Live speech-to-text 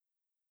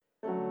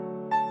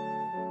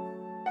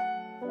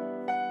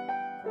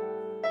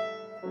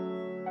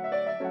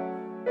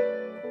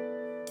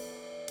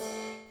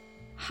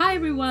Hi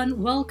everyone,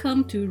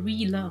 welcome to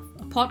Relove,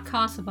 a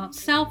podcast about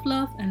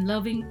self-love and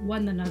loving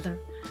one another.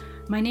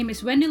 My name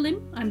is Wendy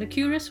Lim, I'm the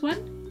curious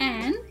one,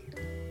 and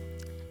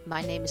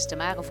My name is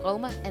Tamara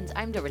Vroomen and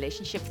I'm the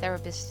relationship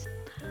therapist.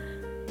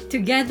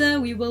 together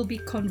we will be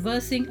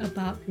conversing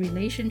about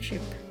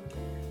relationship.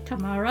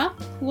 Tamara,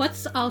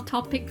 what's our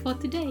topic for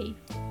today?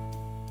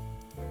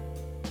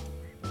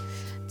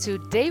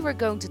 Today we're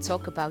going to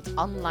talk about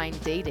online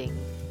dating.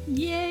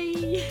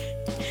 Yay!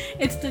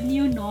 It's the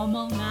new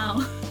normal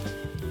now.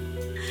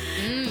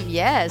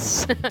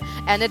 Yes,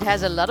 and it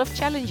has a lot of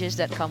challenges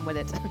that come with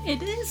it.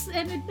 It is,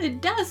 and it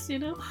does, you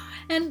know.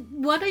 And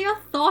what are your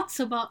thoughts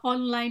about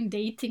online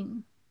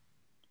dating?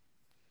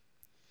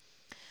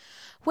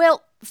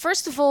 Well,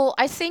 first of all,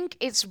 I think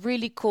it's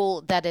really cool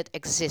that it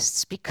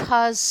exists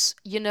because,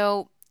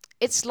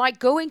 it's like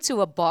going to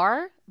a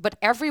bar, but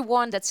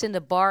everyone that's in the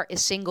bar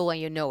is single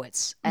and you know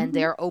it, and Mm-hmm,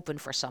 they're open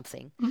for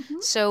something. mm-hmm,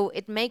 So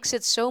it makes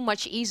it so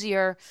much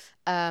easier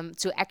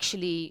to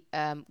actually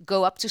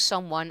go up to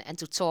someone and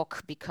to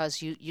talk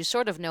because you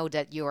sort of know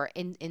that you're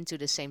into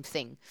the same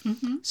thing.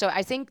 mm-hmm, So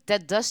I think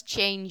that does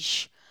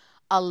change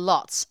a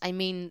lot. I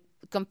mean,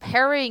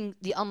 comparing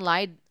the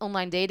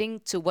online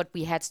dating to what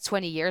we had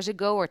 20 years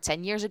ago or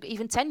 10 years ago,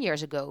 even 10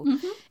 years ago,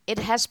 mm-hmm. it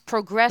has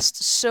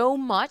progressed so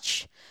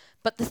much.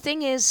 But the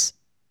thing is,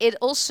 it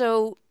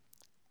also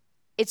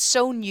it's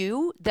so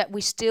new that we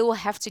still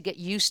have to get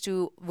used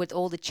to with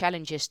all the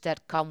challenges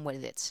that come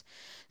with it.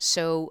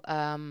 So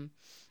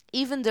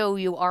even though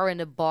you are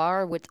in a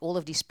bar with all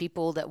of these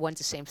people that want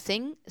the same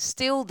thing,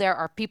 still there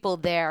are people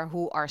there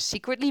who are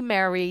secretly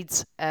married,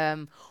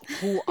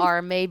 who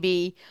are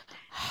maybe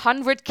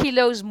 100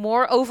 kilos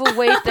more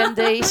overweight than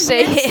they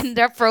say Yes. in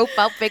their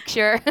profile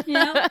picture.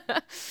 Yeah.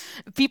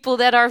 People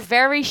that are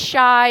very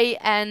shy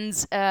and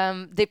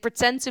they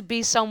pretend to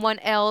be someone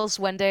else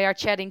when they are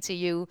chatting to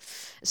you.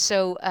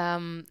 So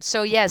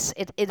yes,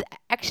 it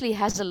actually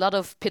has a lot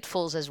of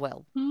pitfalls as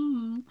well.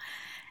 Hmm.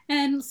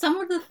 And some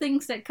of the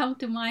things that come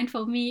to mind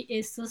for me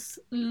is just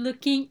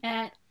looking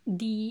at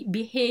the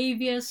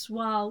behaviors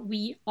while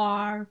we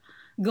are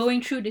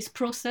going through this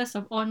process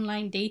of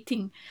online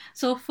dating.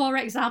 So, for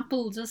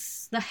example,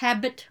 just the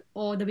habit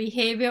or the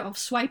behavior of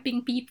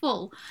swiping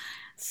people.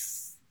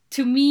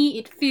 To me,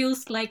 it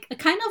feels like a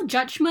kind of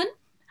judgment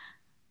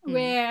Mm.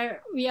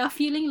 where we are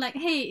feeling like,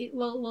 hey,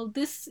 well,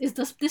 this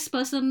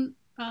person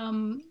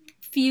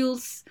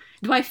feels.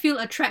 Do I feel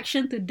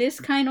attraction to this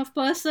kind of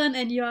person?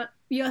 And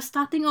you're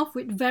starting off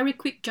with very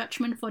quick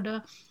judgment for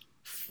the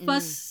Mm.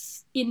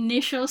 first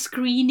initial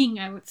screening,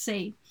 I would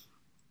say.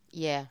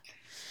 Yeah.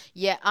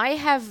 Yeah, I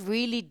have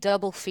really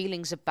double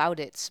feelings about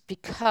it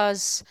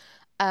because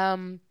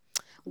um,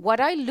 what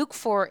I look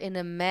for in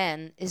a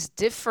man is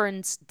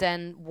different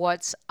than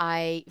what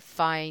I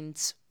find,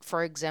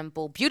 for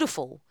example,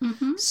 beautiful.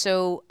 Mm-hmm.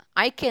 So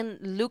I can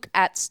look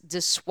at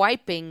the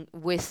swiping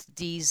with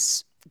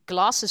these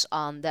glasses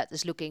on that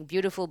is looking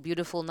beautiful,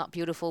 beautiful, not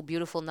beautiful,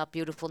 beautiful, not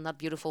beautiful, not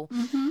beautiful.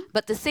 Mm-hmm.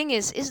 But the thing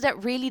is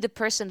that really the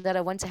person that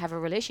I want to have a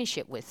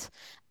relationship with?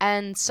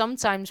 And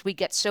sometimes we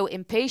get so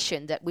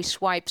impatient that we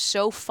swipe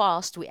so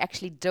fast, we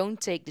actually don't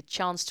take the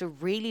chance to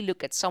really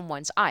look at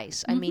someone's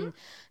eyes. I Mm-hmm. mean,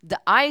 the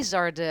eyes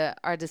are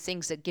the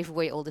things that give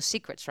away all the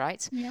secrets,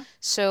 right? Yeah.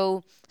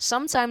 So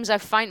sometimes I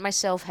find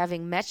myself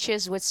having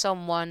matches with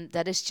someone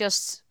that is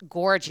just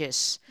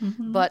gorgeous.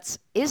 Mm-hmm. But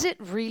is it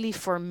really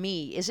for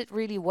me? Is it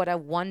really what I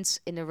want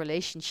in a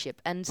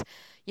relationship? And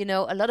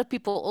a lot of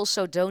people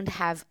also don't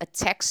have a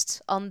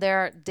text on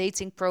their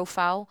dating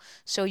profile.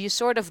 So you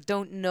sort of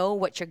don't know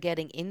what you're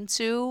getting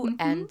into. Mm-hmm.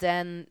 And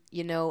then,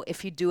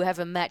 if you do have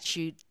a match,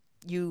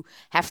 you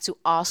have to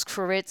ask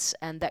for it,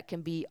 and that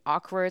can be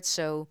awkward.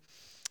 So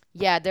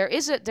yeah, there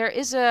is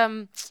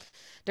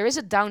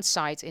a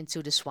downside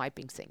into the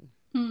swiping thing.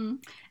 Hmm.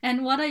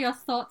 And what are your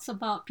thoughts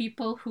about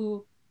people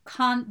who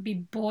can't be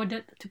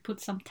bothered to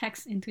put some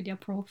text into their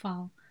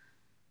profile?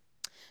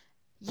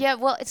 Yeah,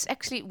 well, it's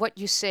actually what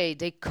you say.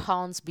 They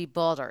can't be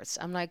bothered.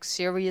 I'm like,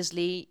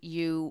 seriously,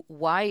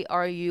 why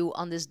are you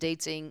on this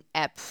dating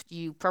app?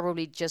 You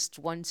probably just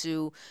want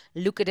to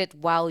look at it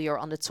while you're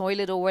on the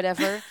toilet or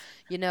whatever.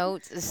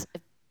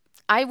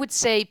 I would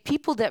say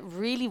people that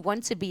really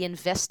want to be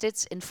invested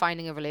in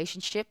finding a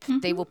relationship, they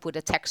Mm-hmm. will put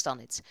a text on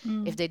it.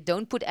 Mm. If they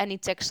don't put any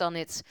text on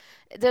it,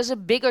 there's a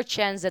bigger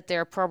chance that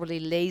they're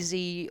probably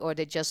lazy or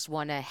they just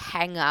want to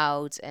hang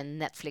out and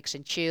Netflix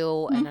and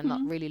chill and are not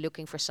Mm-hmm. really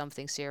looking for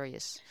something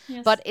serious.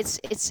 Yes. But it's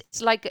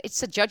like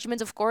it's a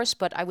judgment, of course,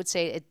 but I would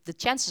say the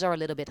chances are a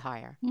little bit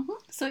higher. Mm-hmm.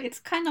 So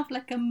it's kind of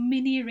like a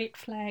mini red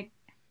flag.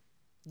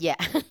 Yeah.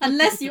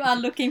 Unless you are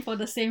looking for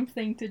the same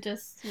thing to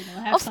just,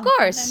 have Of some fun, then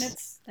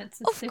course.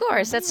 it's Of course,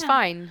 different. that's Yeah.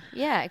 fine.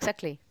 Yeah,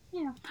 exactly.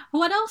 Yeah.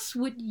 What else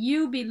would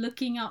you be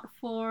looking out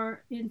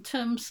for in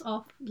terms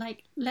of,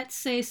 like, let's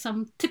say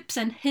some tips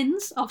and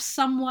hints of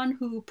someone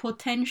who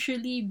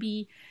potentially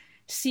be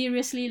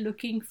seriously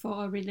looking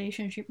for a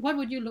relationship? What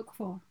would you look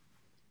for?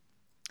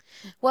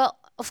 Well,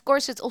 of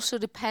course, it also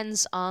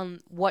depends on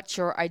what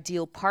your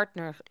ideal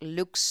partner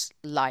looks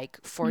like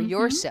for Mm-hmm.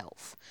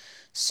 yourself.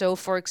 So,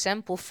 for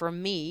example, for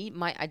me,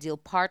 my ideal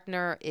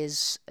partner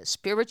is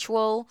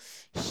spiritual.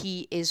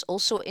 He is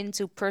also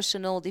into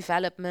personal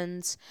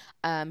development.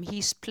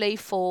 He's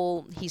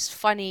playful. He's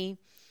funny.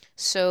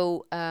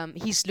 So,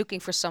 he's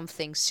looking for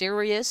something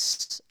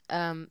serious.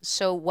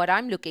 So, what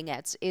I'm looking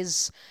at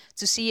is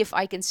to see if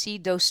I can see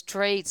those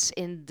traits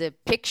in the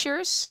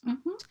pictures,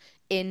 Mm-hmm.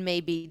 in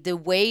maybe the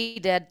way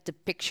that the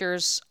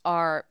pictures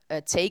are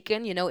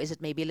taken. Is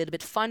it maybe a little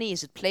bit funny?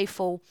 Is it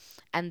playful?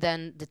 And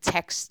then the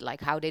text,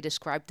 like how they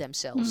describe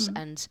themselves.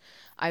 Mm. And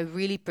I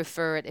really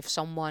prefer it if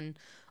someone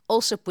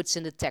also puts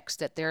in the text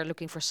that they're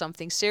looking for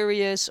something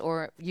serious,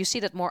 or you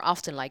see that more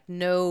often, like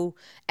no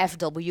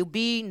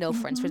FWB, no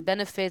friends Mm-hmm. with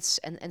benefits,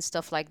 and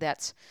stuff like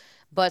that.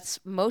 But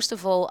most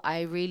of all,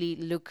 I really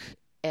look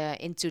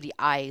into the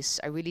eyes.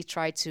 I really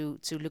try to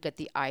look at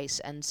the eyes,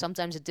 and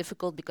sometimes it's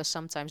difficult because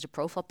sometimes the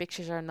profile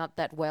pictures are not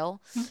that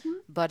well. Mm-hmm.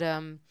 But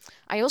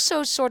I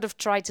also sort of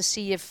try to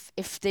see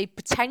if they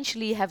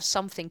potentially have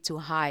something to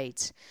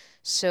hide.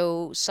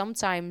 So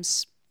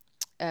sometimes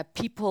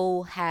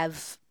people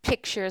have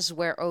pictures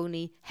where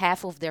only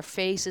half of their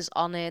face is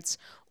on it,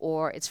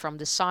 or it's from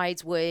the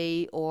side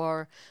way,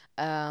 or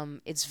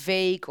it's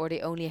vague, or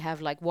they only have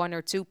like one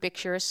or two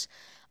pictures.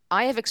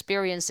 I have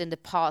experienced in the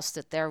past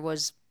that there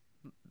was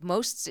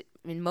most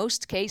in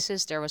most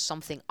cases there was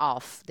something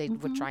off. They were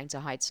Mm-hmm. trying to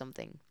hide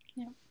something.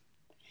 Yeah.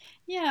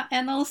 Yeah,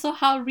 and also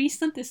how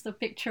recent is the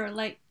picture?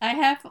 Like I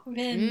have Mm.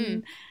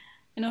 been,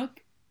 you know,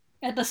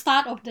 at the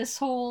start of this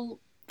whole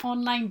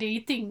online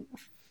dating,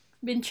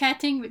 been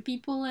chatting with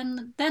people,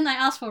 and then I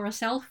asked for a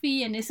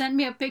selfie, and they sent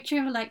me a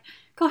picture. Like,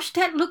 gosh,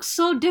 that looks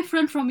so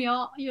different from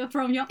your Yeah.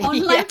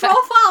 online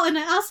profile. And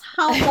I asked,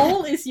 how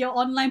old is your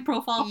online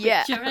profile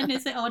Yeah. picture? And they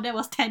said, oh, that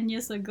was 10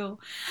 years ago.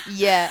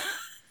 Yeah.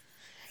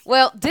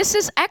 Well, this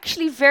is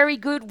actually very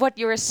good what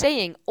you're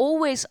saying.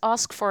 Always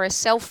ask for a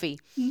selfie.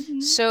 Mm-hmm.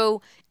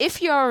 So,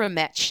 if you are a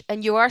match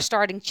and you are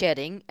starting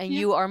chatting and Yep.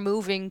 you are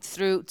moving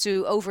through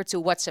to over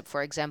to WhatsApp,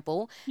 for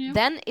example, Yep.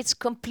 then it's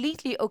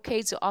completely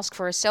okay to ask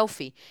for a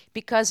selfie,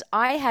 because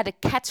I had a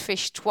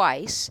catfish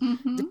twice. The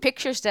Mm-hmm.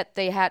 pictures that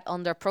they had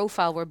on their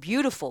profile were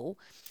beautiful,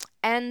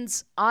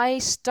 and I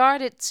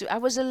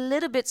was a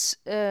little bit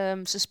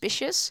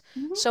suspicious.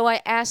 Mm-hmm. So I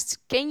asked,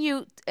 can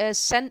you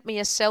send me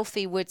a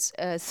selfie with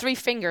three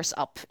fingers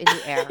up in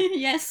the air?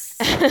 Yes.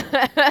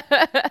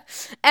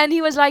 And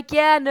he was like,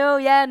 yeah, no,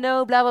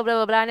 blah, blah, blah,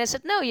 blah, blah. And I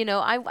said, no,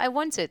 I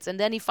want it. And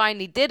then he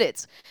finally did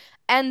it.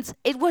 And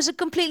it was a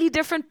completely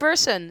different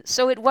person.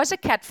 So it was a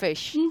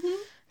catfish. Mm-hmm.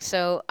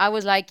 So I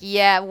was like,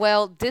 yeah,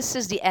 well, this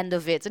is the end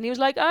of it. And he was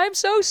like, I'm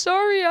so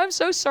sorry. I'm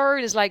so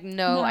sorry. It's like,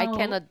 no, No.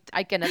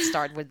 I cannot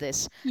start with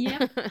this.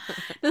 Yep.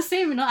 The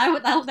same, I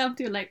would tell them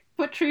to like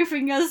put three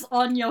fingers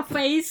on your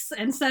face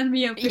and send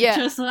me a Yeah.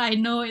 picture so I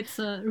know it's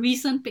a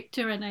recent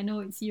picture and I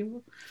know it's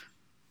you.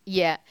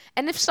 Yeah.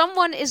 And if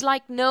someone is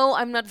like, no,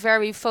 I'm not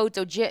very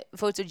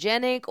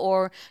photogenic,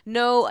 or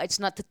no, it's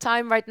not the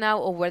time right now,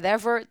 or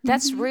whatever,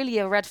 that's Mm-hmm. really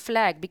a red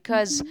flag,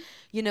 because,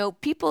 Mm-hmm.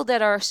 people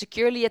that are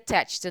securely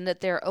attached and that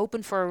they're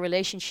open for a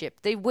relationship,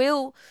 they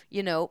will,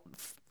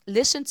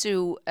 listen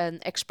to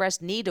an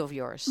expressed need of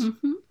yours.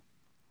 Mm-hmm.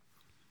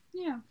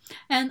 Yeah.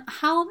 And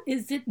how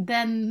is it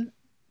then,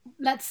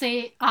 let's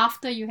say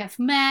after you have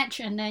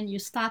matched and then you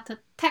started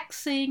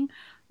texting,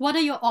 what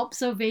are your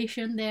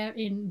observation there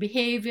in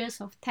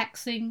behaviors of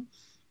texting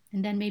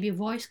and then maybe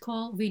voice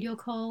call, video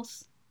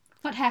calls?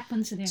 What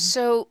happens there?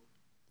 So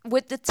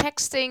with the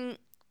texting,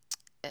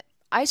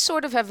 I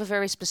sort of have a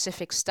very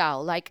specific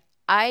style. Like,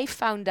 I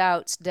found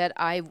out that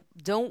I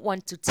don't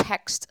want to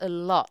text a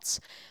lot.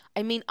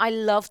 I mean, I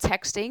love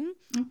texting,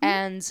 Mm-hmm.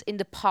 and in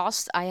the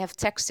past, I have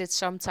texted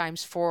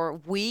sometimes for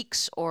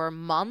weeks or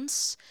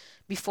months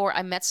before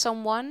I met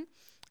someone.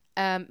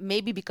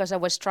 Maybe because I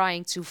was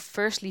trying to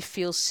firstly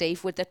feel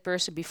safe with that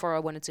person before I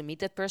wanted to meet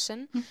that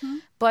person. Mm-hmm.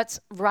 But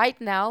right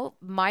now,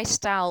 my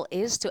style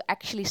is to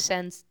actually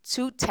send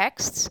two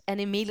texts and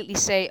immediately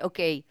say,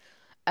 okay,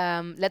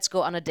 let's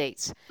go on a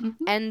date.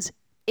 Mm-hmm. And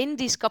in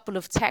these couple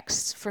of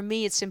texts, for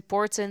me, it's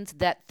important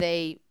that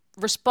they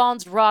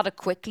respond rather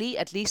quickly,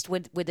 at least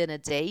within a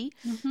day.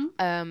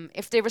 Mm-hmm.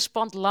 If they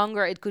respond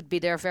longer, it could be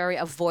they're very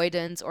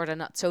avoidant or they're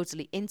not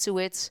totally into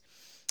it.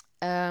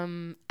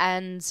 And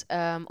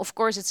of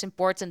course, it's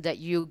important that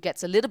you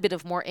get a little bit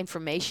of more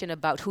information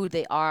about who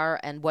they are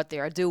and what they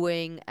are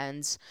doing,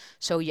 and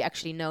so you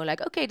actually know, like,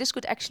 okay, this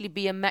could actually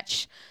be a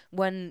match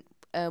when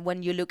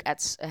you look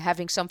at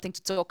having something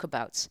to talk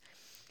about.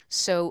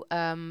 So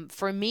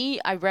for me,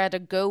 I rather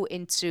go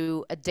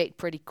into a date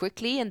pretty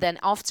quickly, and then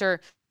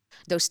after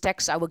those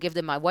texts, I will give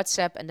them my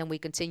WhatsApp, and then we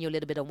continue a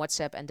little bit on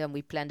WhatsApp, and then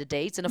we plan the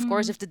date. And of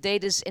course, Mm. if the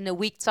date is in a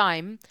week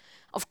time,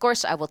 of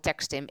course I will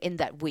text him in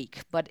that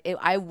week. But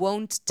I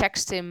won't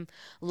text him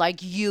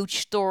like huge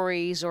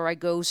stories, or I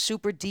go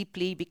super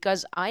deeply,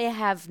 because I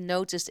have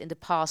noticed in the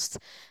past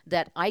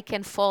that I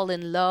can fall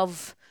in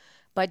love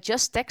by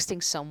just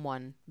texting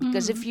someone.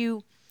 Because Mm.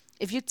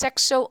 If you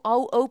text so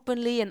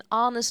openly and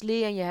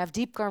honestly and you have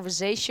deep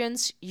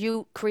conversations,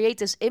 you create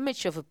this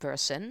image of a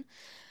person,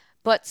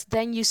 but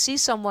then you see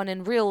someone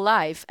in real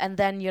life, and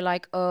then you're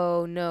like,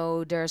 oh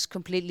no, there's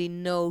completely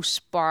no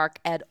spark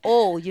at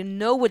all. You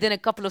know, within a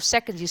couple of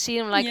seconds, you see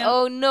him like, Yep.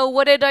 oh no,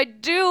 what did I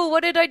do?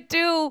 What did I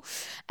do?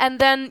 And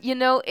then,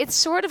 it's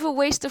sort of a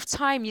waste of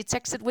time. You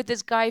texted with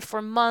this guy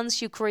for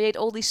months, you create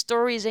all these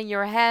stories in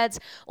your head,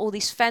 all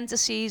these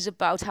fantasies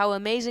about how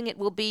amazing it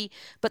will be.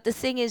 But the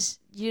thing is,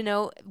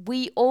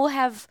 we all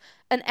have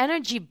an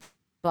energy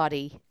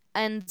body.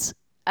 And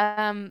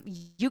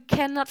you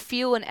cannot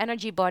feel an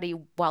energy body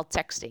while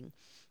texting.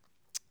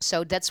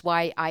 So that's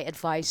why I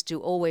advise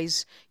to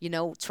always,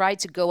 try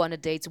to go on a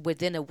date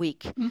within a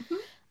week. Mm-hmm.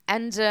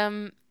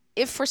 And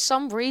if for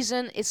some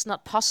reason it's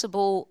not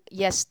possible,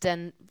 yes,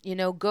 then,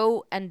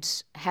 go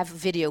and have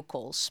video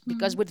calls.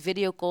 Because Mm. with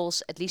video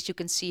calls, at least you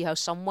can see how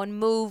someone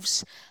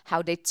moves,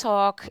 how they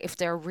talk, if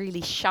they're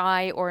really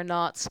shy or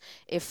not,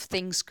 if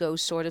things go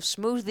sort of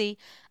smoothly.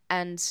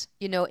 And,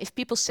 if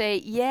people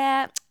say,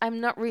 yeah, I'm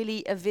not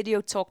really a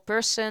video talk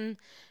person,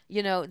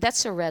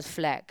 that's a red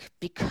flag.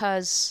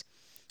 Because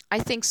I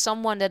think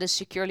someone that is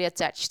securely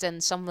attached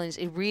and someone is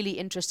really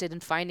interested in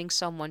finding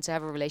someone to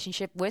have a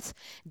relationship with,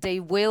 they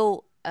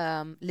will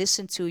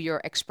listen to your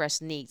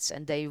expressed needs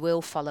and they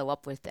will follow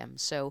up with them.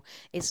 So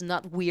it's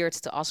not weird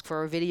to ask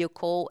for a video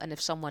call. And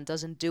if someone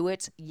doesn't do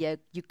it, yeah,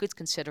 you could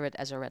consider it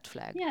as a red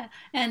flag. Yeah,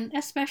 and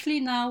especially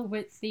now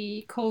with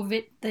the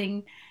COVID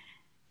thing,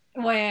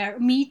 where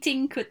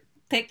meeting could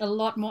take a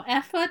lot more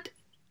effort,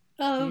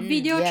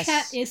 video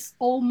chat Yes. is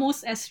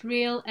almost as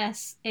real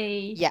as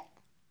a Yeah,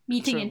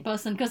 meeting in true.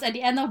 person, because at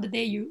the end of the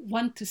day you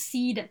want to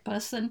see that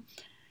person,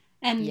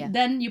 Yeah. and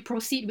then you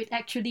proceed with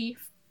actually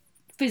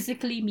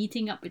physically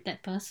meeting up with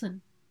that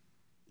person.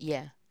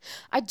 Yeah.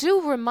 I do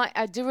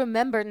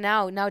remember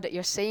now that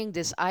you're saying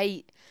this.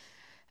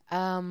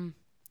 Um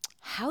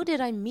how did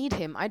I meet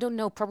him? I don't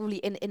know, probably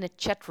in a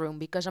chat room,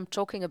 because I'm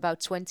talking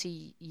about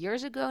 20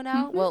 years ago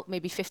now. Mm-hmm. Well,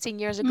 maybe 15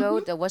 years ago.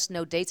 Mm-hmm. There was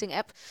no dating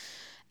app.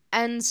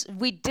 And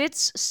we did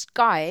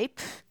Skype,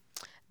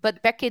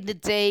 but back in the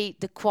day,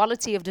 the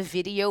quality of the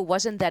video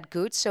wasn't that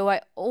good. So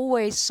I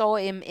always saw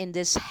him in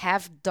this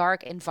half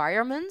dark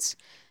environment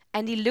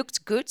and he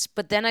looked good.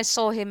 But then I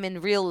saw him in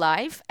real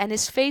life and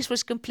his face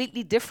was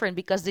completely different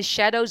because the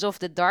shadows of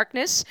the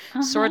darkness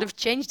sort Uh-huh. of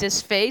changed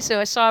his face. So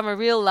I saw him in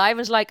real life and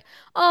was like,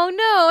 oh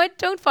no, I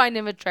don't find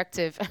him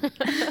attractive.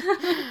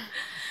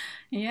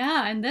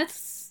 Yeah, and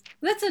that's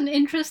an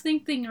interesting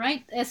thing,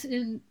 right? As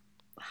in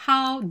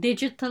how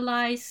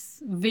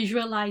digitalized Mm,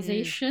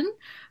 visualization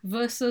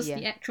versus yeah.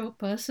 the actual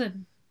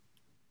person.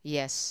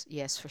 Yes,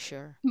 yes, for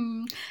sure.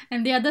 Hmm.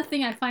 And the other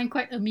thing I find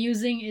quite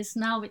amusing is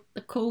now with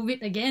the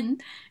COVID again,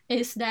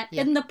 is that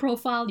Yeah. in the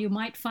profile you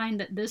might find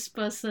that this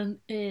person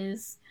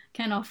is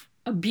kind of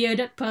a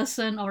bearded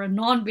person or a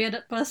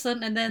non-bearded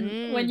person, and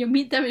then when Mm. you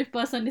meet them in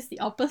person, it's the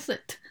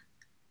opposite.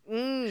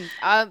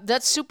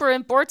 That's super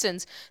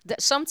important.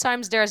 That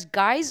sometimes there's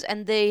guys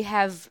and they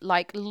have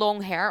like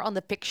long hair on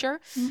the picture,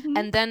 Mm-hmm.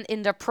 and then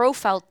in their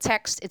profile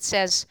text it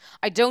says,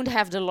 "I don't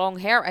have the long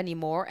hair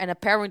anymore," and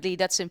apparently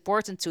that's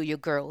important to you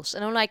girls.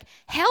 And I'm like,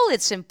 hell,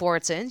 it's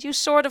important. You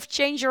sort of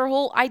change your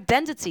whole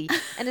identity.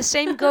 And the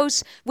same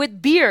goes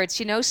with beards.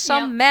 Yep.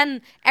 Some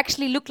men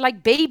actually look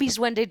like babies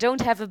when they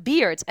don't have a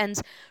beard. And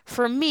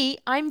for me,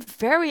 I'm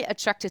very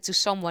attracted to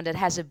someone that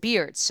has a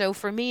beard. So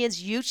for me, it's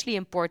hugely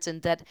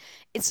important that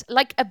it's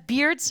like a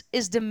beard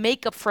is the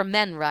makeup for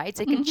men, right?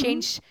 They can Mm-hmm.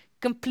 change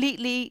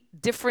completely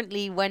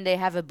differently when they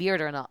have a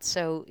beard or not.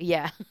 So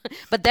yeah,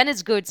 but then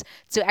it's good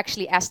to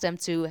actually ask them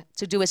to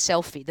do a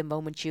selfie the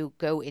moment you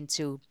go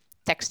into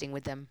texting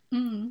with them.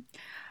 Mm.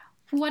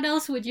 What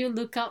else would you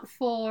look out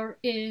for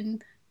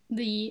in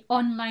the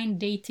online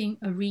dating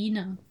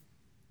arena?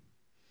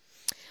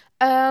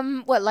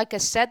 Well, like I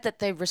said, that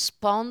they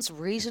respond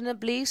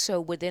reasonably,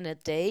 so within a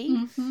day,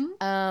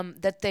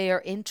 Mm-hmm. that they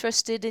are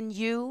interested in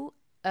you,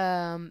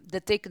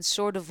 that they can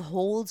sort of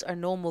hold a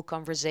normal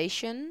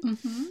conversation.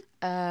 Mm-hmm.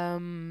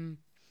 Um,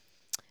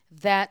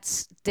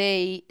 that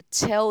they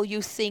tell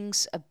you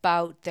things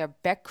about their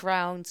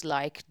background,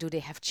 like do they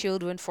have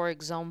children, for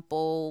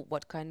example,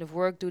 what kind of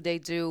work do they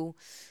do,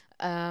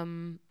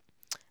 um,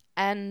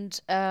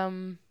 and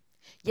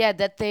yeah,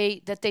 that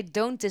they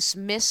don't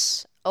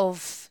dismiss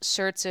of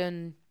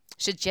certain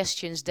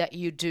suggestions that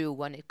you do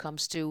when it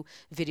comes to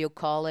video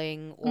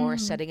calling or Mm.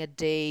 setting a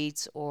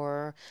date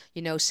or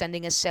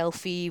sending a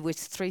selfie with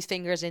three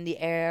fingers in the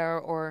air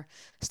or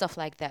stuff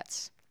like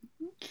that.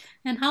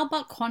 And how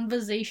about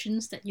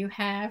conversations that you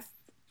have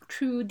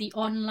through the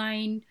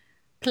online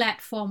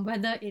platform,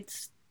 whether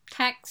it's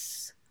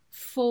text,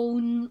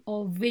 phone,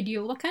 or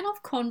video? What kind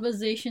of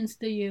conversations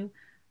do you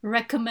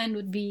recommend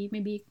would be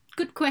maybe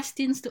good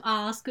questions to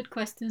ask, good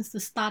questions to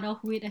start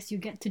off with as you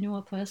get to know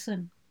a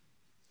person?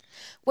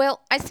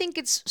 Well, I think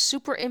it's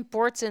super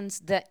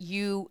important that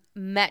you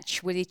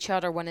match with each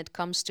other when it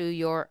comes to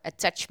your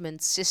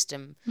attachment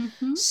system.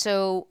 Mm-hmm.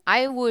 So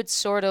I would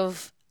sort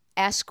of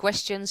ask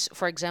questions,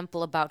 for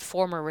example, about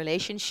former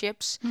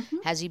relationships. Mm-hmm.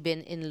 Has he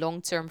been in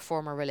long-term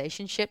former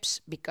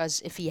relationships?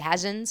 Because if he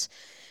hasn't,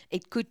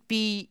 it could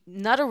be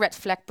not a red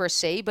flag per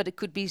se, but it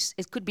could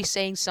be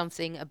saying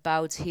something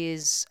about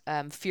his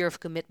fear of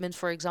commitment,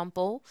 for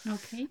example.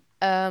 Okay.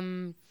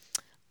 Um,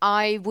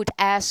 I would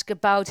ask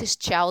about his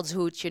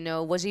childhood.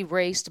 Was he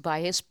raised by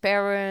his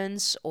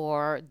parents,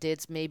 or did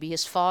maybe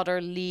his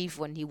father leave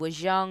when he was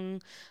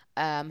young?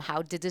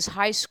 How did his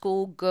high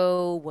school go?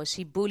 Was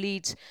he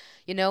bullied?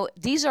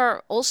 These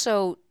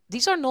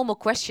are normal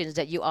questions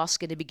that you ask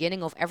in the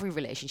beginning of every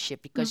relationship,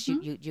 because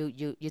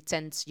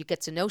Mm-hmm. you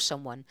get to know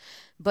someone.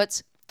 But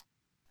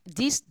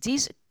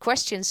these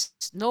questions,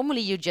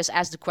 normally you just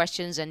ask the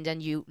questions and then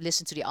you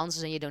listen to the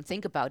answers and you don't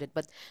think about it.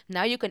 But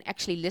now you can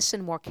actually listen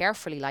more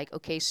carefully, like,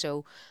 okay,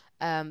 so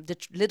the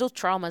little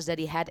traumas that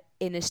he had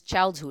in his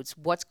childhood,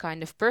 what kind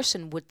of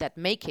person would that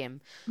make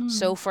him? Mm.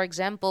 So for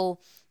example,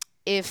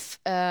 if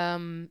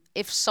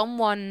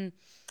someone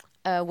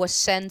was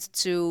sent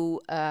to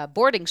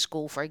boarding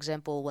school, for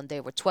example, when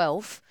they were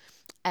 12,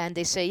 and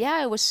they say, yeah,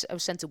 I was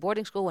sent to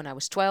boarding school when I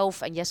was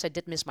 12, and yes, I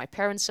did miss my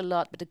parents a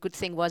lot, but the good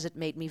thing was it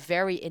made me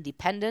very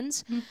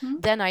independent. Mm-hmm.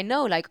 Then I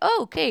know, like, oh,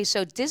 okay,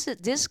 so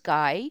this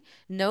guy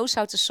knows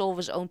how to solve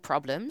his own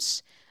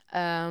problems.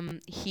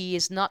 He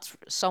is not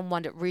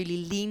someone that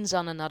really leans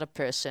on another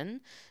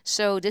person.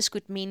 So this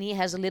could mean he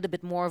has a little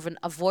bit more of an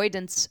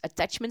avoidance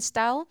attachment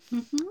style,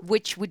 Mm-hmm.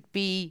 which would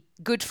be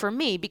good for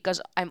me because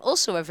I'm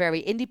also a very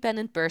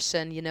independent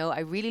person.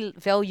 I really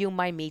value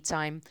my me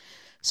time.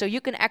 So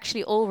you can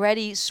actually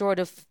already sort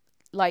of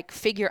like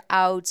figure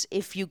out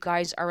if you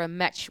guys are a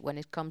match when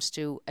it comes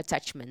to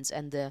attachments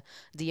and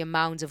the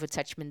amount of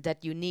attachment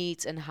that you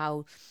need and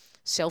how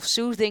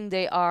self-soothing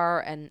they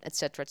are, and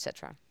etc.,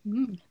 etc.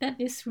 Mm, that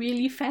is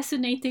really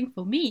fascinating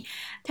for me.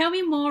 Tell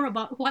me more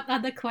about what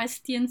other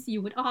questions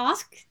you would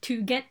ask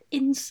to get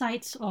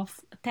insights of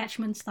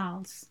attachment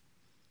styles.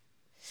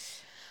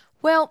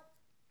 Well,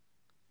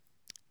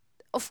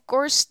 of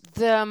course,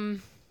 the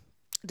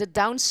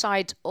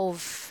downside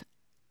of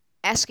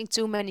asking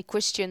too many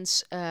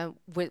questions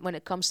when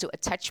it comes to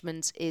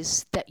attachment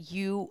is that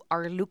you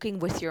are looking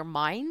with your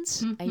mind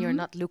and you're Mm-hmm.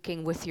 not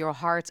looking with your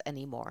heart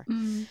anymore.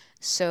 Mm.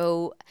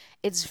 So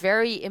it's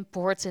very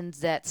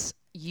important that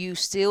you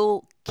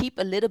still keep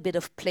a little bit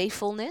of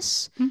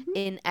playfulness Mm-hmm.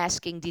 in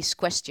asking these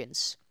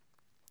questions.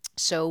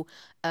 So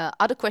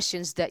other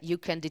questions that you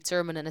can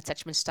determine an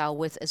attachment style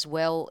with as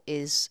well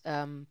is,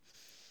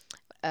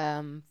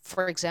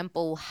 for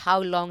example, how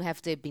long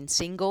have they been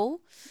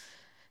single?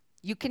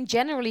 You can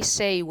generally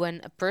say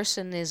when a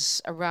person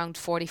is around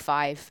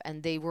 45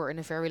 and they were in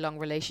a very long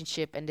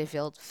relationship and they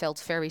felt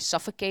very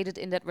suffocated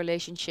in that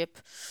relationship,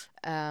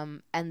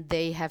 and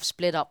they have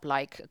split up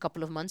like a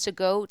couple of months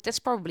ago, that's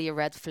probably a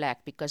red flag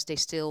because they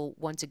still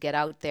want to get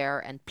out there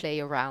and play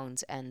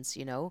around, and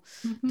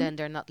Mm-hmm. then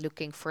they're not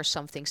looking for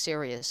something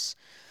serious.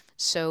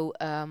 So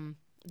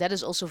that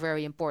is also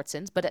very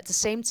important. But at the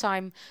same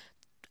time,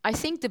 I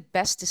think the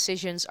best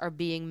decisions are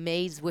being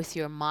made with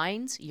your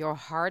mind, your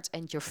heart,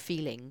 and your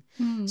feeling.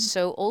 Mm.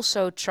 So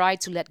also try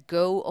to let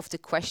go of the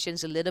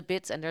questions a little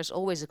bit. And there's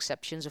always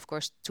exceptions, of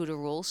course, to the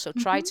rules. So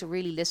try Mm-hmm. to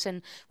really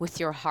listen with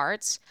your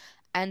heart.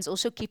 And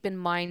also keep in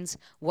mind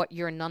what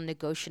your non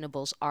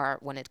negotiables are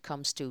when it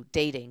comes to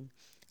dating.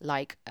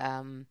 Like,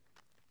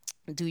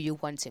 do you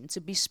want him to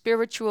be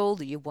spiritual?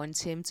 Do you want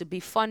him to be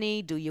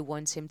funny? Do you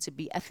want him to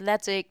be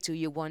athletic? Do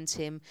you want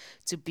him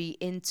to be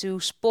into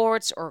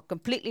sports or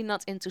completely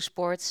not into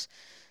sports?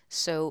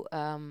 So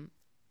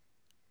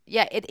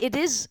yeah,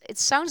 it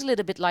sounds a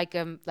little bit like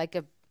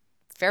a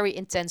very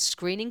intense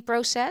screening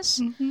process.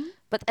 Mm-hmm.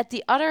 But at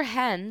the other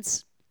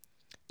hand,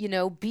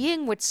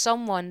 being with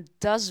someone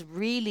does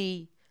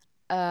really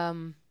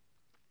um,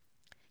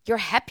 your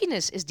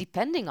happiness is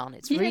depending on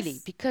it, really.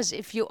 Yes. Because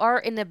if you are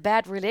in a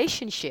bad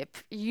relationship,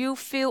 you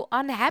feel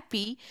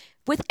unhappy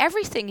with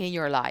everything in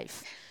your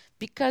life.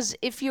 Because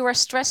if you are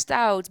stressed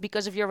out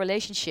because of your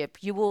relationship,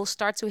 you will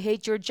start to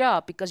hate your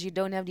job because you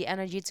don't have the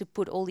energy to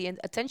put all the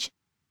attention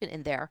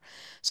in there.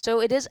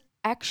 So it is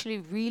actually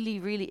really,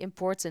 really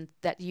important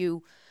that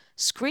you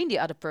screen the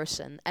other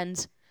person.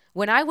 And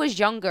when I was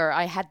younger,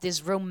 I had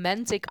these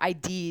romantic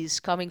ideas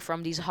coming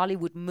from these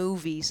Hollywood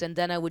movies, and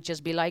then I would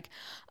just be like,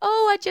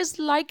 "Oh, I just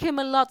like him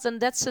a lot, and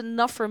that's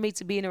enough for me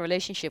to be in a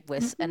relationship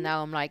with." And Mm-hmm.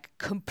 now I'm like,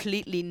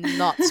 completely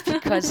not,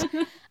 because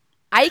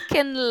I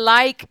can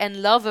like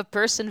and love a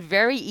person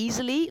very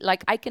easily.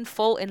 Like, I can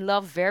fall in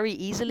love very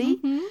easily,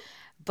 Mm-hmm.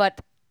 but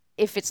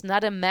if it's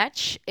not a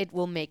match, it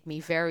will make me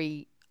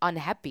very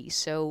unhappy.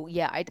 So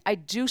yeah, I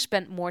do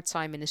spend more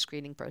time in the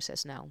screening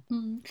process now.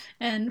 Mm.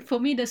 And for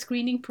me, the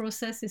screening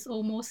process is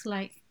almost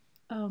like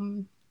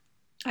um,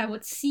 I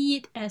would see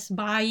it as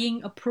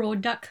buying a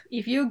product.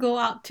 If you go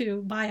out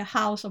to buy a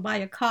house or buy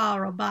a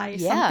car or buy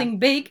Yeah, something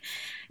big,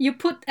 you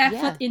put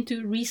effort yeah,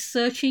 into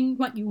researching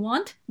what you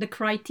want, the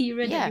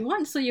criteria that yeah, you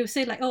want. So you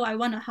say, like, oh, I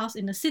want a house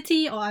in the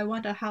city, or I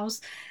want a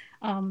house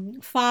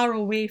far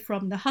away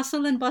from the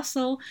hustle and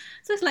bustle.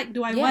 So it's like,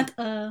 do I yeah, want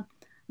a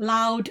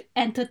loud,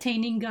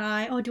 entertaining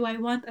guy, or do I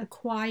want a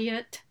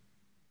quiet,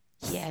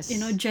 Yes.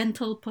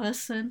 gentle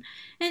person,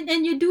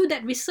 and you do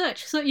that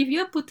research. So if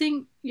you're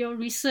putting your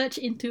research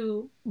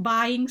into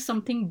buying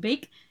something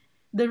big,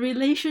 the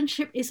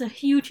relationship is a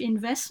huge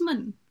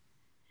investment,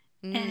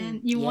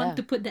 and you want Yeah.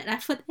 to put that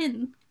effort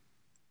in.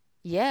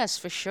 Yes,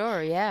 for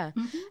sure. Yeah.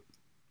 Hmm.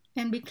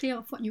 And be clear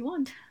of what you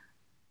want.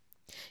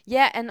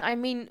 Yeah, and I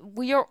mean,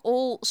 we are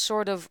all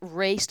sort of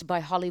raised by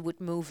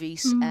Hollywood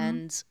movies, Mm-hmm.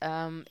 and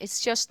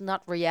it's just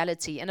not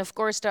reality. And of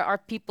course, there are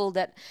people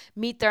that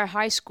meet their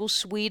high school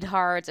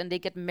sweetheart and they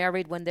get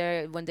married when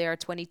they are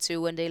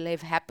 22 and they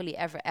live happily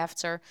ever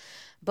after.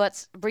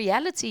 But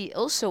reality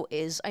also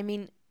is, I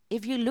mean,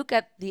 if you look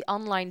at the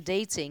online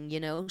dating,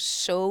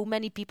 so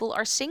many people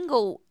are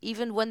single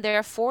even when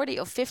they're 40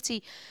 or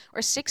 50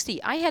 or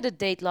 60. I had a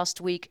date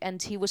last week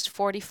and he was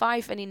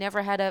 45 and he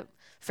never had a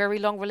very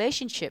long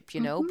relationship,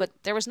 Mm-hmm. but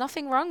there was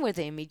nothing wrong with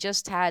him. He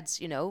just had,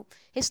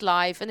 his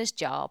life and his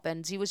job,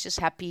 and he was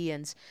just happy.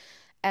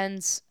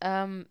 And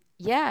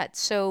yeah,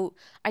 so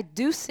I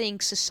do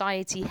think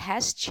society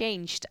has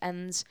changed.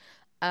 And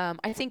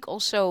I think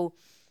also,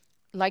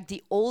 like,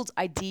 the old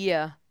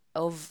idea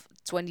of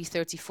 20,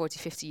 30, 40,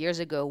 50 years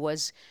ago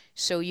was,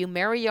 so you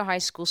marry your high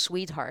school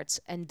sweetheart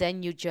and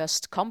then you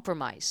just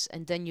compromise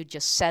and then you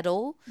just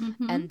settle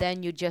Mm-hmm. and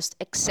then you just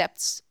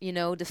accept,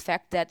 the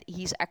fact that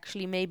he's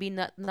actually maybe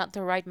not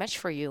the right match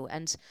for you.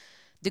 And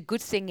the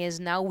good thing is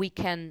now we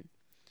can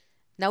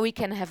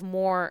have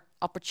more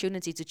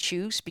opportunity to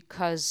choose,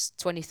 because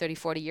 20, 30,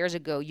 40 years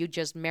ago you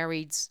just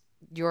married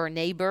your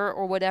neighbor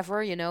or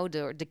whatever,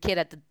 the kid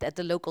at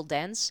the local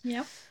dance.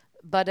 Yep.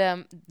 But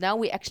now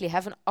we actually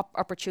have an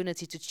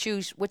opportunity to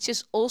choose, which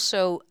is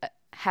also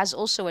has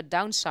also a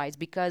downside,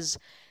 because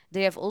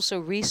they have also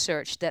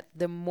researched that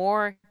the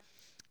more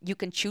you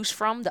can choose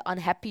from, the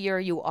unhappier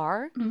you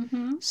are.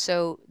 Mm-hmm.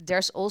 So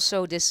there's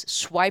also this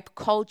swipe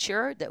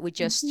culture that we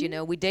just,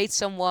 Mm-hmm. we date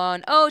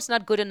someone, oh, it's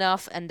not good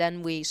enough, and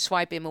then we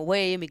swipe him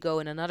away and we go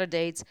on another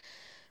date.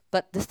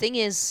 But the thing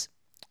is,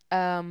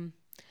 um,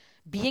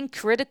 being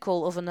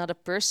critical of another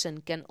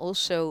person can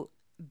also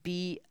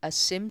be a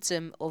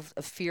symptom of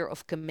a fear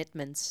of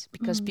commitment,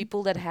 because Mm.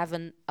 people that have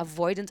an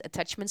avoidant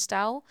attachment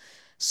style,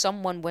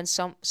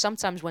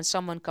 sometimes when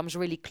someone comes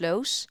really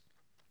close,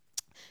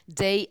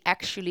 they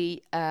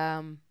actually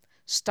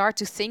start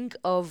to think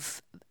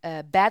of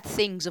bad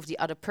things of the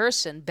other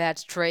person,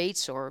 bad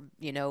traits, or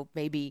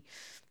maybe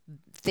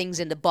things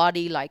in the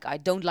body, like I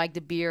don't like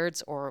the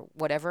beards or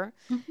whatever.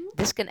 Mm-hmm.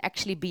 This can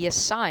actually be a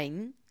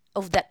sign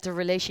of that the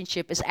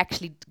relationship is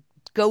actually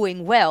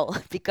going well,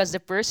 because the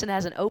person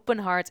has an open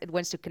heart, it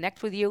wants to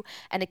connect with you,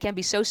 and it can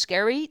be so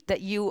scary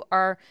that you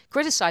are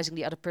criticizing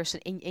the other person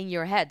in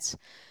your head.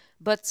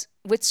 But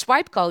with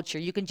swipe culture,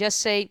 you can just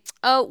say,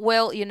 oh,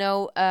 well,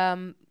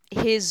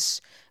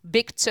 his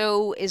big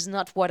toe is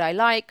not what I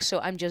like, so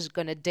I'm just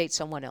going to date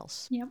someone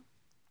else. Yep.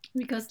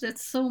 Because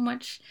that's so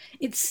much.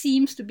 It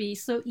seems to be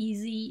so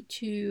easy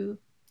to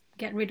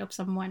get rid of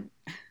someone.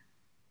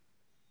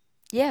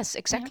 Yes, Yep.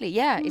 exactly.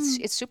 Yeah, it's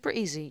Mm. it's super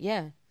easy.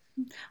 Yeah.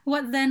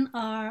 What then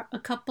are a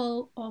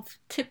couple of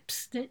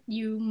tips that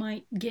you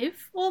might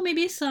give, or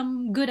maybe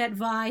some good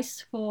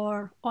advice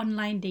for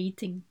online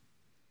dating?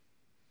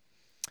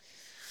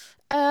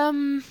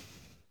 Um,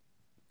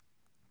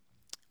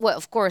 well,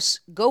 of course,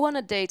 go on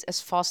a date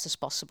as fast as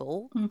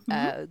possible.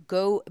 Mm-hmm.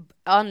 Go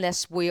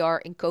unless we are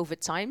in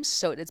COVID times,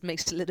 so it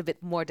makes it a little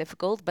bit more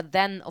difficult. But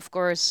then, of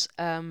course,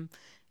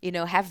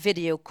 have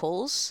video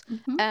calls.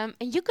 Mm-hmm. And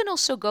you can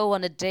also go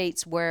on a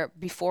date where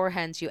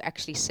beforehand you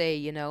actually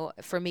say,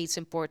 for me it's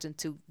important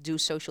to do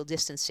social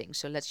distancing.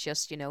 So let's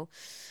just,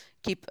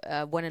 keep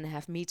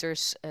 1.5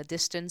 meters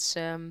distance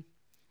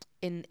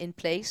in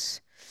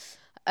place.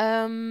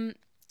 Um,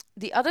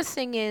 the other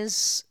thing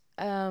is.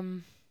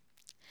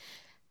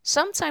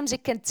 Sometimes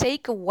it can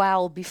take a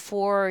while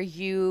before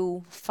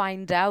you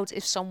find out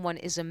if someone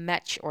is a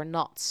match or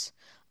not.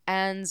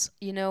 And,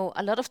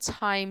 a lot of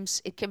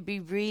times it can be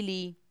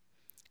really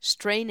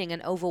straining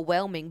and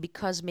overwhelming,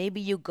 because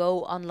maybe you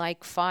go on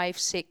like 5,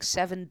 6,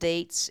 7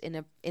 dates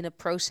in a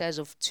process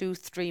of 2,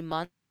 3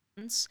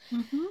 months,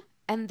 Mm-hmm.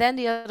 and then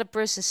the other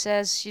person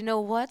says, you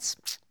know what?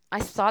 I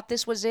thought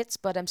this was it,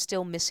 but I'm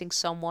still missing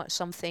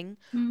something.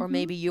 Or Mm-hmm.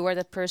 maybe you are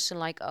that person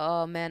like,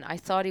 oh man, I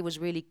thought he was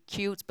really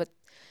cute, but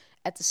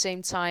at the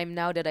same time,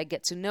 now that I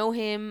get to know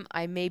him,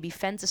 I maybe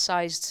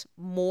fantasized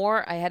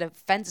more. I had a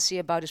fantasy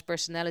about his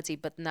personality,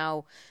 but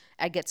now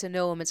I get to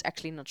know him, it's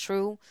actually not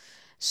true.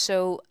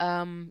 So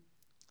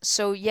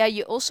yeah,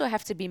 you also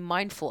have to be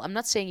mindful. I'm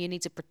not saying you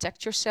need to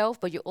protect yourself,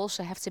 but you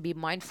also have to be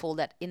mindful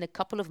that in a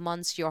couple of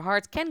months your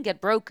heart can get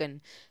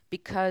broken,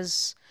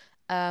 because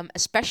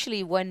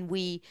especially when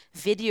we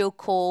video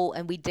call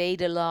and we date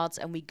a lot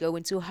and we go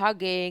into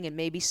hugging and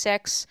maybe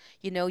sex,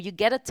 you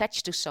get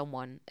attached to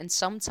someone, and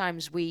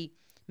sometimes we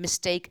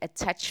mistake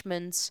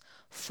attachments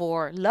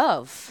for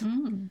love,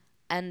 Mm.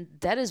 and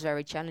that is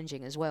very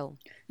challenging as well.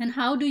 And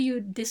how do you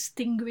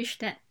distinguish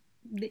the,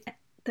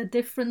 the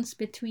difference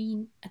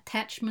between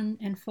attachment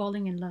and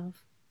falling in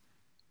love?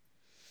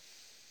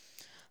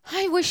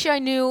 I wish I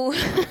knew.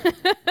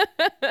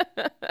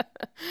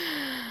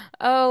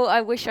 Oh,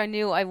 I wish I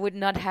knew, I would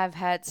not have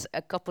had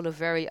a couple of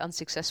very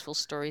unsuccessful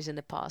stories in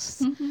the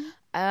past. Mm-hmm.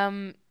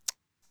 Um,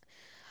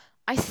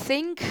 I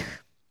think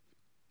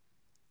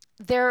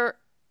there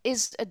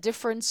is a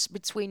difference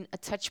between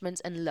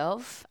attachment and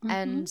love,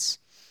 Mm-hmm. and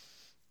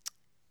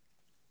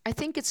I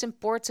think it's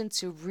important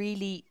to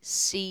really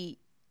see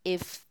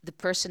if the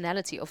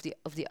personality of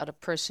the other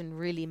person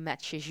really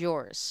matches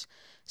yours.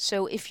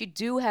 So if you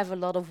do have a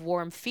lot of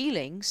warm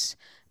feelings,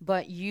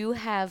 but you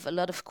have a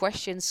lot of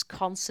questions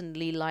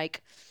constantly,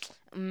 like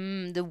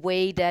the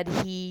way that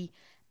he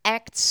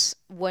acts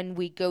when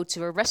we go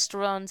to a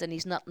restaurant and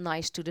he's not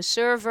nice to the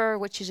server,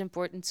 which is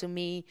important to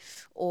me,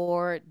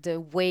 or the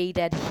way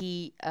that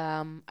he,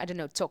 I don't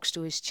know, talks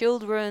to his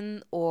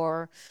children,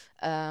 or,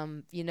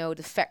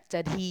 the fact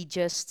that he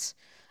just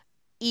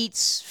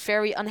eats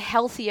very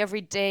unhealthy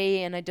every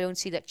day and I don't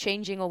see that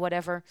changing or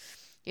whatever.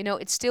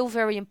 It's still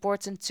very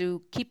important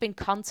to keep in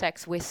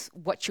contact with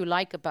what you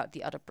like about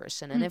the other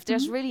person. And if Mm-hmm.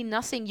 there's really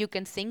nothing you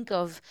can think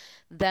of,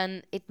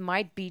 then it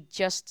might be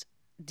just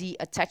the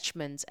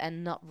attachment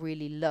and not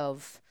really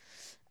love.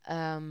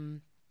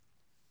 Um,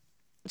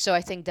 so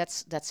I think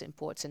that's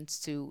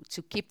important to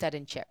keep that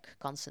in check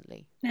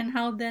constantly. And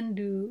how then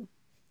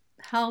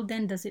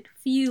does it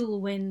feel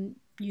when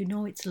you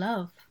know it's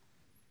love?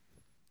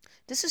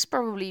 This is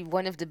probably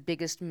one of the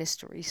biggest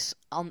mysteries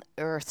on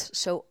earth.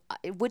 So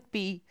it would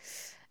be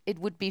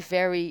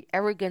very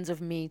arrogant of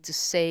me to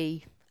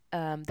say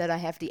that I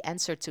have the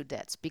answer to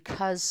that,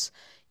 because,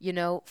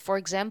 for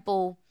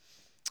example,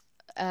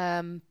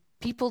 um,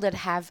 people that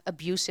have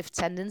abusive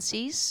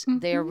tendencies,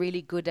 they are Mm-hmm.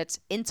 really good at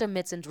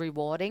intermittent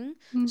rewarding.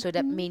 So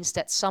that Mm-hmm. means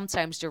that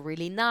sometimes they're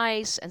really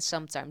nice and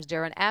sometimes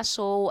they're an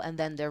asshole and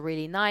then they're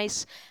really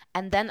nice.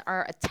 And then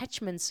our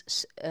attachment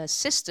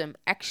system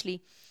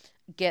actually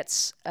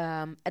gets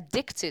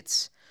addicted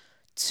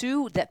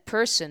to that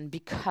person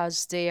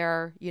because they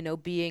are,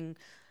 being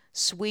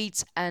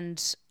sweet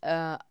and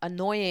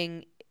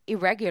annoying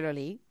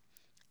irregularly.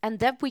 And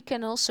that we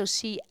can also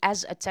see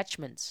as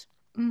attachment.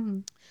 Mm-hmm.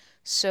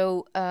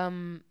 So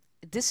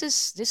this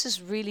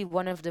is really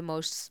one of the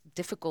most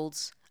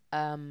difficult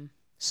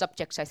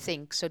subjects, I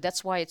think. So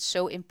that's why it's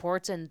so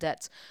important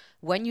that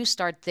when you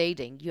start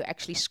dating, you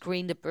actually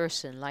screen the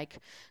person. Like,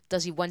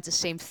 does he want the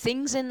same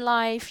things in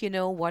life?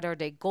 What are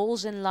their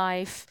goals in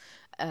life?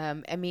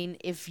 I mean,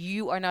 if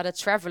you are not a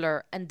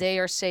traveler and they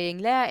are saying,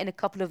 "Yeah, in a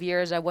couple of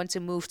years I want to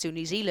move to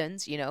New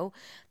Zealand,"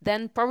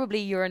 then probably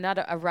you're not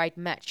a right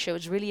match. So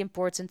it's really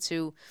important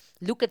to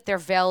look at their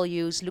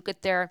values, look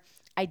at their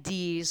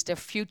ideas, their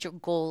future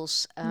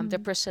goals, their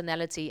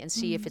personality, and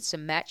see if Mm-hmm. it's a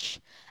match.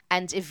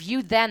 And if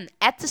you then,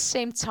 at the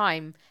same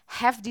time,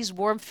 have these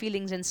warm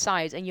feelings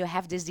inside and you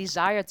have this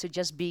desire to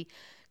just be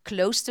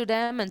close to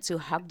them and to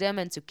hug them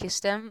and to kiss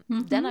them,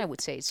 then Mm-hmm. I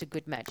would say it's a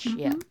good match.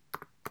 Yeah. Mm-hmm.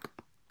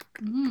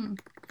 Mm.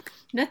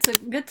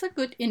 That's a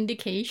good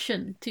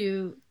indication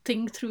to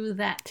think through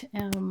that.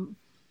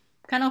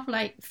 Kind of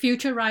like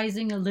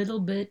futurizing a little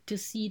bit to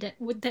see that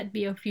would that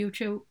be a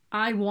future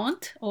I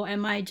want, or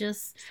am I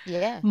just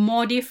Yeah.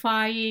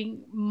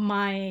 modifying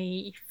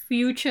my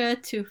future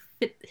to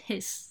fit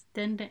his?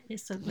 Then that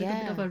is a little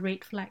bit of Yeah. a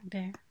red flag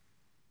there.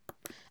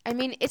 I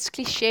mean, it's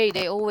cliche.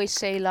 They always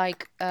say,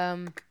 like,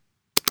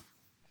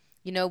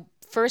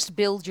 first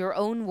build your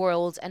own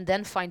world and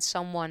then find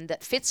someone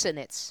that fits in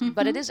it.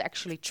 But it Mm-hmm. is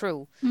actually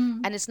true.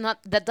 Mm. And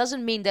that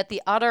doesn't mean that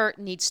the other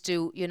needs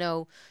to,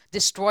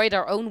 destroy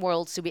their own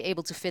world to be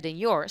able to fit in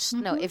yours.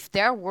 No, Mm-hmm. if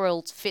their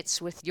world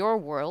fits with your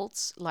world,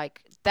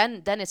 like,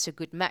 then it's a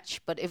good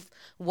match. But if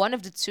one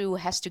of the two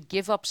has to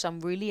give up some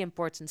really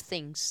important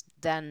things,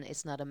 then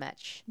it's not a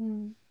match.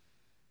 Mm.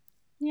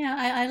 Yeah,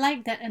 I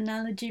like that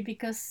analogy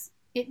because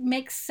it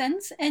makes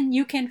sense and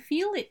you can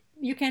feel it.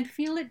 You can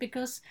feel it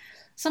because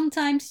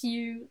sometimes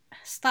you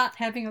start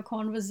having a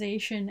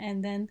conversation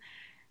and then,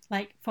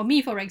 like for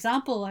me, for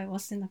example, I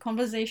was in a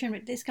conversation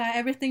with this guy,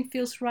 everything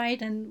feels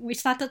right, and we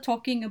started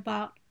talking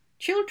about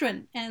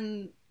children,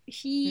 and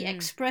he Mm,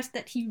 expressed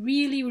that he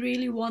really,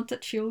 really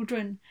wanted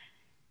children.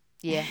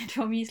 yeah. And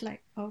for me, it's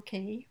like,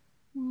 okay,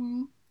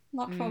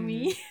 not for Mm,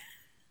 me.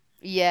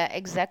 yeah,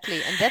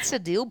 exactly. And that's a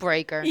deal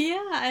breaker.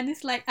 Yeah, and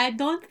it's like I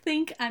don't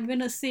think I'm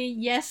gonna say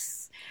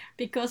yes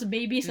because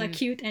babies are Mm.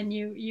 cute and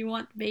you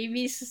want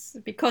babies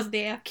because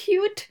they are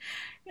cute.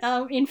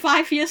 In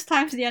 5 years'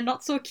 times they are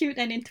not so cute,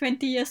 and in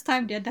 20 years'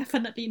 time they are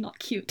definitely not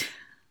cute.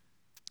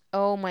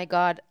 Oh my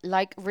God.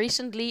 Like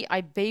recently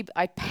I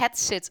pet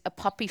sit a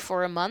puppy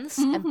for a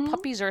month and Mm-hmm.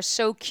 puppies are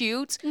so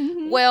cute.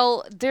 Mm-hmm.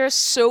 Well, they're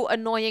so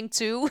annoying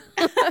too.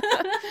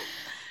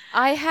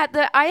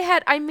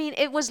 I mean,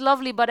 it was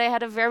lovely, but I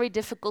had a very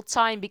difficult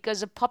time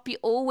because a puppy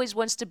always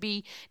wants to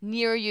be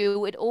near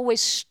you. It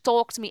always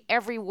stalked me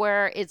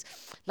everywhere. It's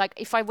like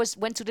if I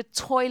went to the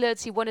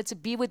toilet, he wanted to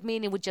be with me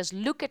and he would just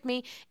look at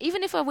me.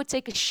 Even if I would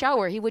take a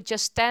shower, he would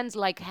just stand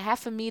like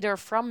half a meter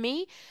from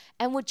me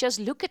and would just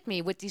look at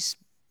me with these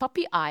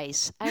puppy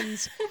eyes.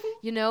 And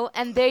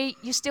and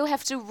you still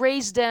have to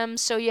raise them,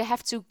 so you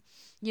have to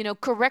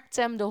correct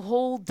them the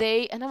whole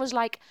day. And I was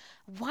like,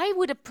 why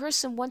would a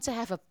person want to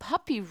have a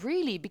puppy,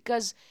 really?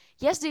 Because,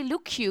 yes, they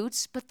look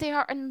cute, but they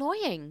are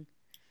annoying.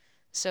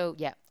 So,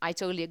 yeah, I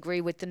totally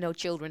agree with the no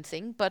children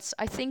thing. But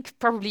I think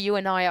probably you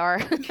and I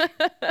are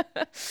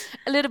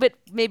a little bit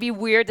maybe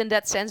weird in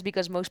that sense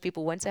because most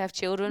people want to have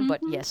children.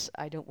 But Mm-hmm. yes,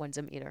 I don't want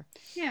them either.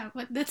 Yeah,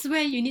 but that's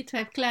where you need to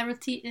have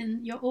clarity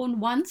in your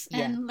own wants.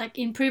 Yeah. And like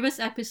in previous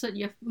episode,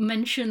 you've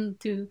mentioned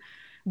to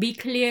be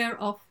clear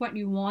of what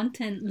you want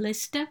and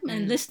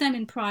Mm, list them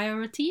in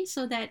priority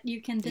so that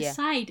you can yeah.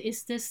 decide,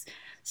 is this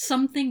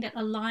something that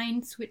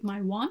aligns with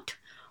my want,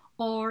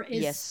 or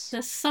is Yes.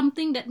 there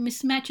something that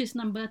mismatches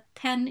number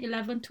 10,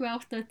 11,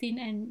 12, 13,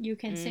 and you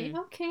can say, Mm,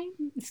 okay,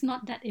 it's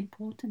not that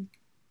important.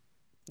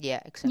 yeah,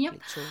 Yep. exactly.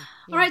 True. All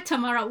Yeah. right,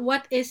 Tamara,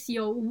 what is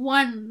your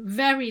one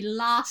very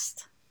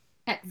last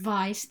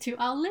advice to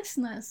our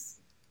listeners?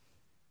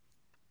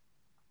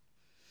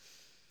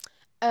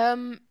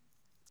 Um,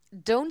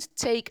 don't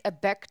take a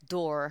back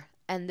door,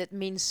 and it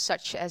means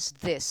such as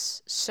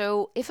this.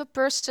 So if a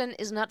person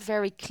is not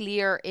very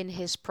clear in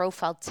his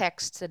profile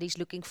text that he's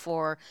looking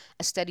for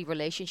a steady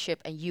relationship,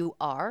 and you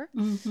are,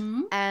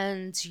 Mm-hmm.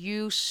 and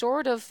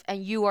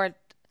you are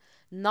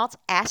not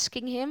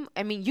asking him.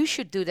 I mean, you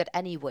should do that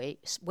anyway.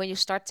 When you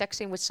start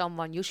texting with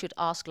someone, you should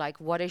ask, like,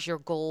 what is your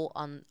goal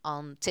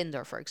on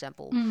Tinder, for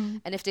example?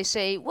 Mm. And if they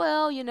say,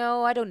 well,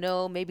 I don't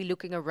know, maybe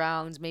looking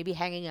around, maybe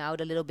hanging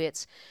out a little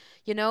bit,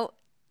 you know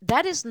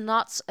that is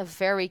not a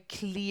very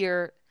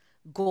clear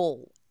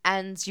goal.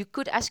 And you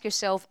could ask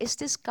yourself, is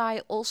this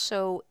guy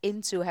also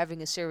into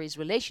having a serious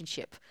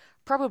relationship?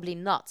 Probably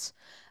not.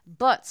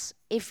 But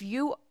if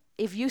you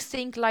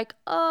think like,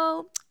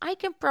 oh, I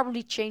can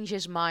probably change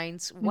his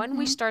mind. When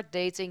we Mm-hmm. start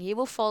dating, he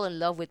will fall in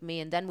love with me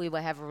and then we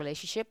will have a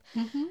relationship.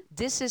 Mm-hmm.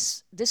 This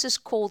is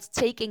called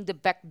taking the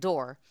back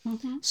door.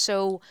 Mm-hmm.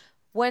 So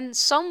when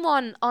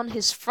someone on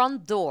his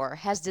front door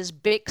has this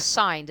big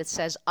sign that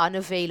says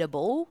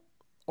unavailable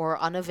or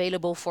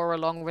unavailable for a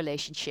long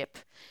relationship,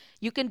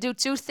 you can do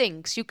two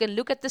things. You can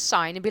look at the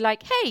sign and be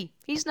like, hey,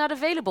 he's not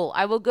available.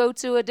 I will go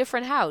to a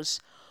different house.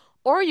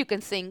 Or you can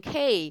think,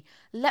 hey,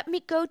 let me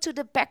go to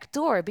the back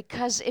door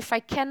because if I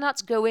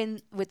cannot go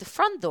in with the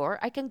front door,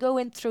 I can go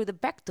in through the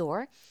back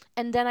door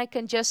and then I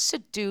can just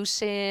seduce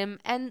him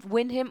and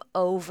win him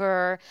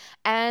over.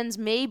 And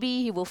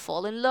maybe he will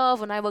fall in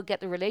love and I will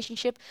get a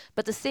relationship.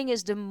 But the thing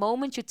is, the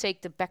moment you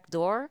take the back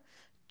door,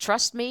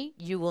 trust me,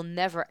 you will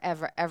never,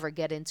 ever, ever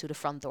get into the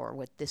front door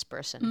with this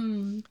person.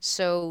 Mm.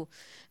 So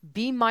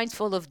be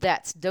mindful of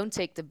that. Don't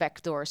take the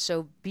back door.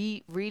 So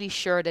be really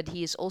sure that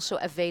he is also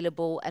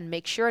available and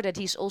make sure that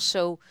he's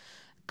also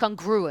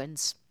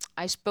congruent.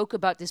 I spoke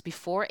about this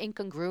before.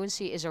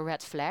 Incongruency is a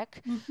red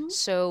flag. Mm-hmm.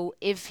 So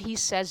if he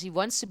says he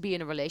wants to be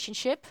in a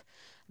relationship,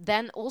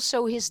 then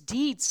also his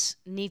deeds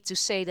need to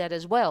say that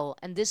as well.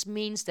 And this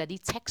means that he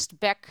texts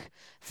back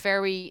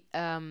very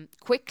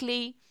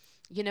quickly,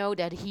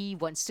 that he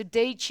wants to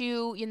date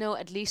you,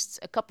 at least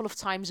a couple of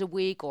times a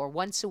week or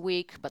once a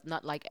week, but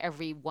not like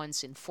every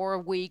once in 4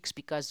 weeks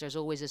because there's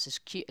always this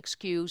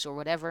excuse or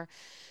whatever.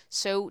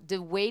 So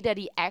the way that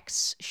he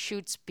acts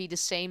should be the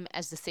same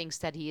as the things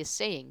that he is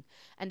saying.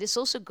 And this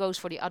also goes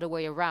for the other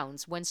way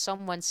around. When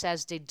someone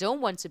says they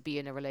don't want to be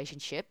in a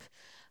relationship,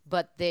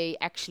 but they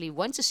actually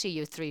want to see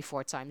you 3,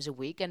 4 times a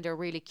week and they're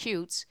really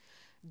cute,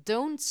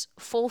 don't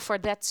fall for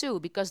that too,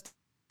 because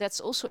that's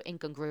also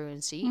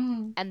incongruency.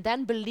 Mm. And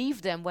then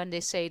believe them when they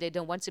say they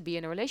don't want to be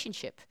in a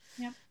relationship.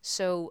 Yep.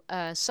 So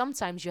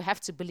sometimes you have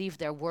to believe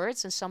their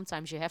words and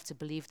sometimes you have to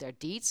believe their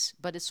deeds,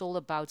 but it's all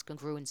about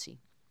congruency.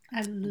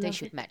 I They love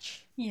should it.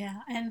 match. Yeah,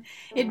 and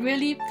it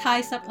really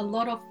ties up a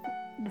lot of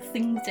the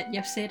things that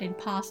you've said in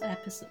past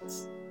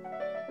episodes.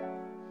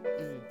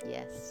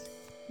 Yes.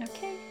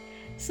 Okay,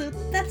 so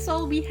that's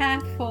all we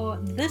have for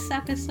this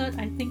episode.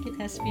 I think it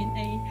has been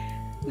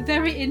a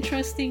very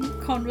interesting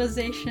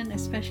conversation,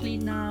 especially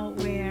now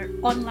where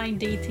online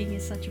dating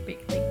is such a big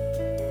thing.